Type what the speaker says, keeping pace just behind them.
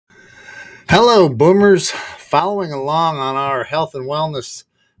Hello, boomers. Following along on our health and wellness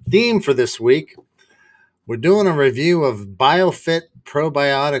theme for this week, we're doing a review of Biofit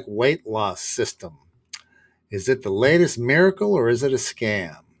probiotic weight loss system. Is it the latest miracle or is it a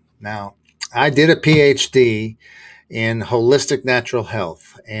scam? Now, I did a PhD in holistic natural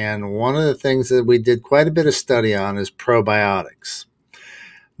health, and one of the things that we did quite a bit of study on is probiotics.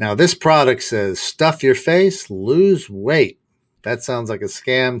 Now, this product says stuff your face, lose weight. That sounds like a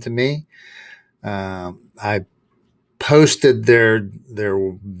scam to me. I posted their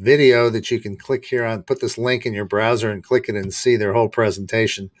video that you can click here on, put this link in your browser and click it and see their whole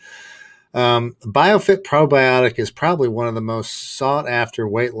presentation. Biofit probiotic is probably one of the most sought after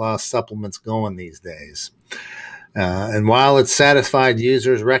weight loss supplements going these days. And while it's satisfied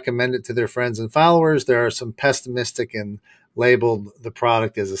users recommend it to their friends and followers, there are some pessimistic and labeled the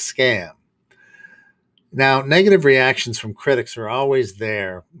product as a scam. Now, negative reactions from critics are always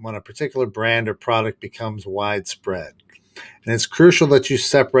there when a particular brand or product becomes widespread. And it's crucial that you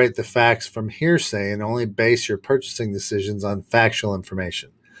separate the facts from hearsay and only base your purchasing decisions on factual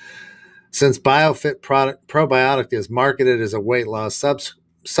information. Since Biofit probiotic is marketed as a weight loss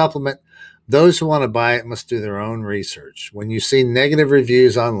supplement, those who want to buy it must do their own research. When you see negative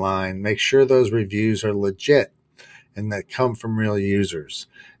reviews online, make sure those reviews are legit and that come from real users,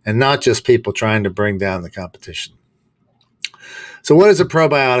 and not just people trying to bring down the competition. So what is a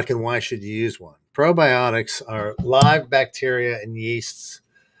probiotic and why should you use one? Probiotics are live bacteria and yeasts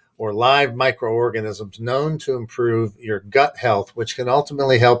or live microorganisms known to improve your gut health, which can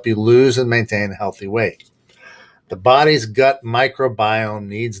ultimately help you lose and maintain a healthy weight. The body's gut microbiome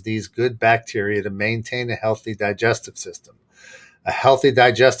needs these good bacteria to maintain a healthy digestive system. A healthy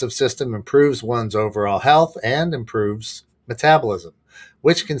digestive system improves one's overall health and improves metabolism,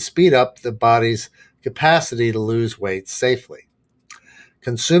 which can speed up the body's capacity to lose weight safely.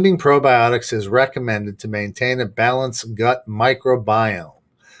 Consuming probiotics is recommended to maintain a balanced gut microbiome.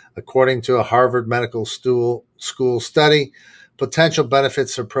 According to a Harvard Medical School study, potential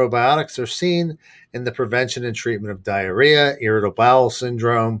benefits of probiotics are seen in the prevention and treatment of diarrhea, irritable bowel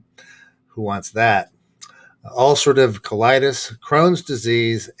syndrome, who wants that? Ulcerative colitis, Crohn's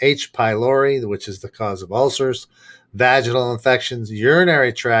disease, H. pylori, which is the cause of ulcers, vaginal infections,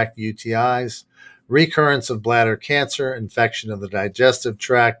 urinary tract UTIs, recurrence of bladder cancer, infection of the digestive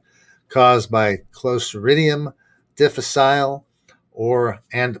tract caused by Clostridium difficile,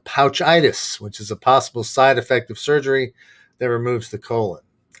 and pouchitis, which is a possible side effect of surgery that removes the colon.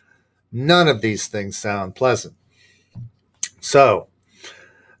 None of these things sound pleasant. So,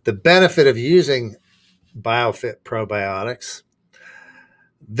 the benefit of using Biofit probiotics.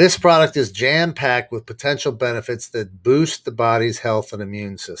 This product is jam-packed with potential benefits that boost the body's health and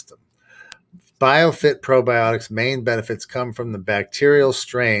immune system. Biofit probiotics' main benefits come from the bacterial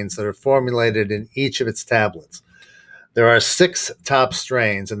strains that are formulated in each of its tablets. There are 6 top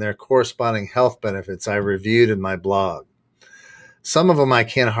strains and their corresponding health benefits I reviewed in my blog. Some of them I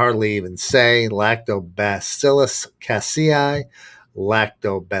can hardly even say: Lactobacillus casei,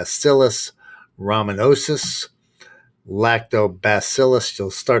 Lactobacillus rhamnosus, Lactobacillus,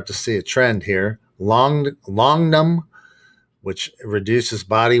 you'll start to see a trend here, longnum, which reduces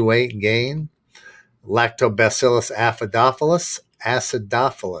body weight gain, Lactobacillus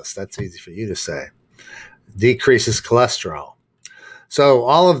acidophilus, that's easy for you to say, decreases cholesterol. So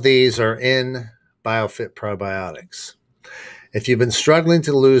all of these are in Biofit probiotics. If you've been struggling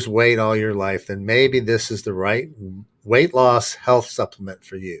to lose weight all your life, then maybe this is the right weight loss health supplement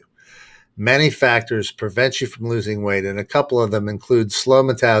for you. Many factors prevent you from losing weight, and a couple of them include slow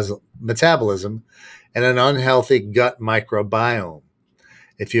metabolism and an unhealthy gut microbiome.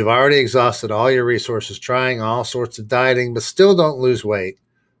 If you've already exhausted all your resources trying all sorts of dieting but still don't lose weight,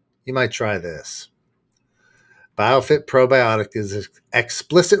 you might try this. Biofit probiotic is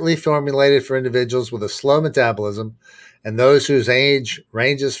explicitly formulated for individuals with a slow metabolism and those whose age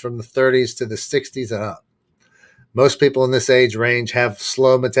ranges from the 30s to the 60s and up. Most people in this age range have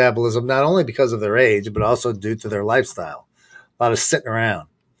slow metabolism, not only because of their age, but also due to their lifestyle. A lot of sitting around.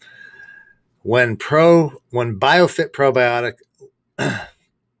 When Biofit probiotic,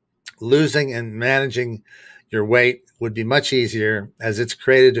 losing and managing your weight would be much easier, as it's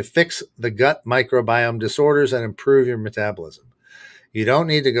created to fix the gut microbiome disorders and improve your metabolism. You don't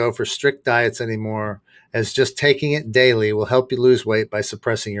need to go for strict diets anymore, as just taking it daily will help you lose weight by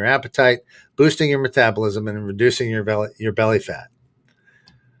suppressing your appetite, boosting your metabolism, and reducing your belly fat.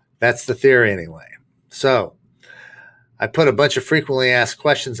 That's the theory anyway. So I put a bunch of frequently asked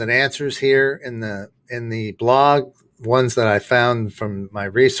questions and answers here in the blog, ones that I found from my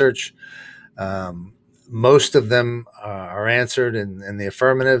research. Most of them are answered in the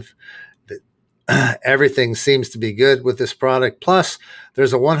affirmative. Everything seems to be good with this product. Plus,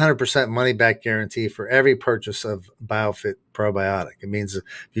 there's a 100% money back guarantee for every purchase of Biofit probiotic. It means if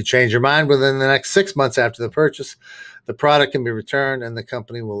you change your mind within the next 6 months after the purchase, the product can be returned and the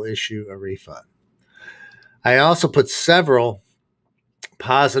company will issue a refund. I also put several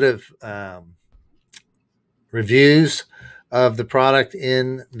positive reviews of the product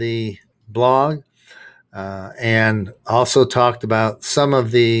in the blog, and also talked about some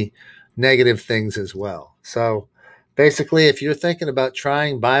of the negative things as well. So basically, if you're thinking about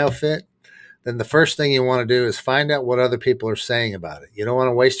trying Biofit, then the first thing you want to do is find out what other people are saying about it. You don't want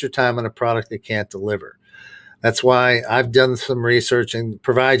to waste your time on a product that can't deliver. That's why I've done some research and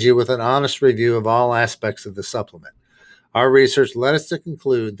provide you with an honest review of all aspects of the supplement. Our research led us to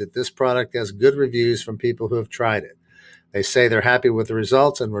conclude that this product has good reviews from people who have tried it. They say they're happy with the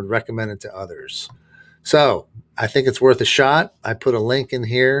results and would recommend it to others. So I think it's worth a shot. I put a link in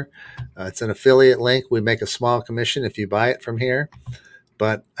here. It's an affiliate link. We make a small commission if you buy it from here,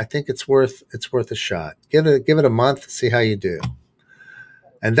 but I think it's worth a shot. Give it a month, see how you do.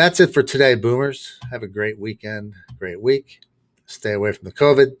 And that's it for today, boomers. Have a great weekend, great week. Stay away from the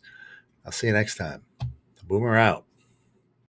COVID. I'll see you next time. Boomer out.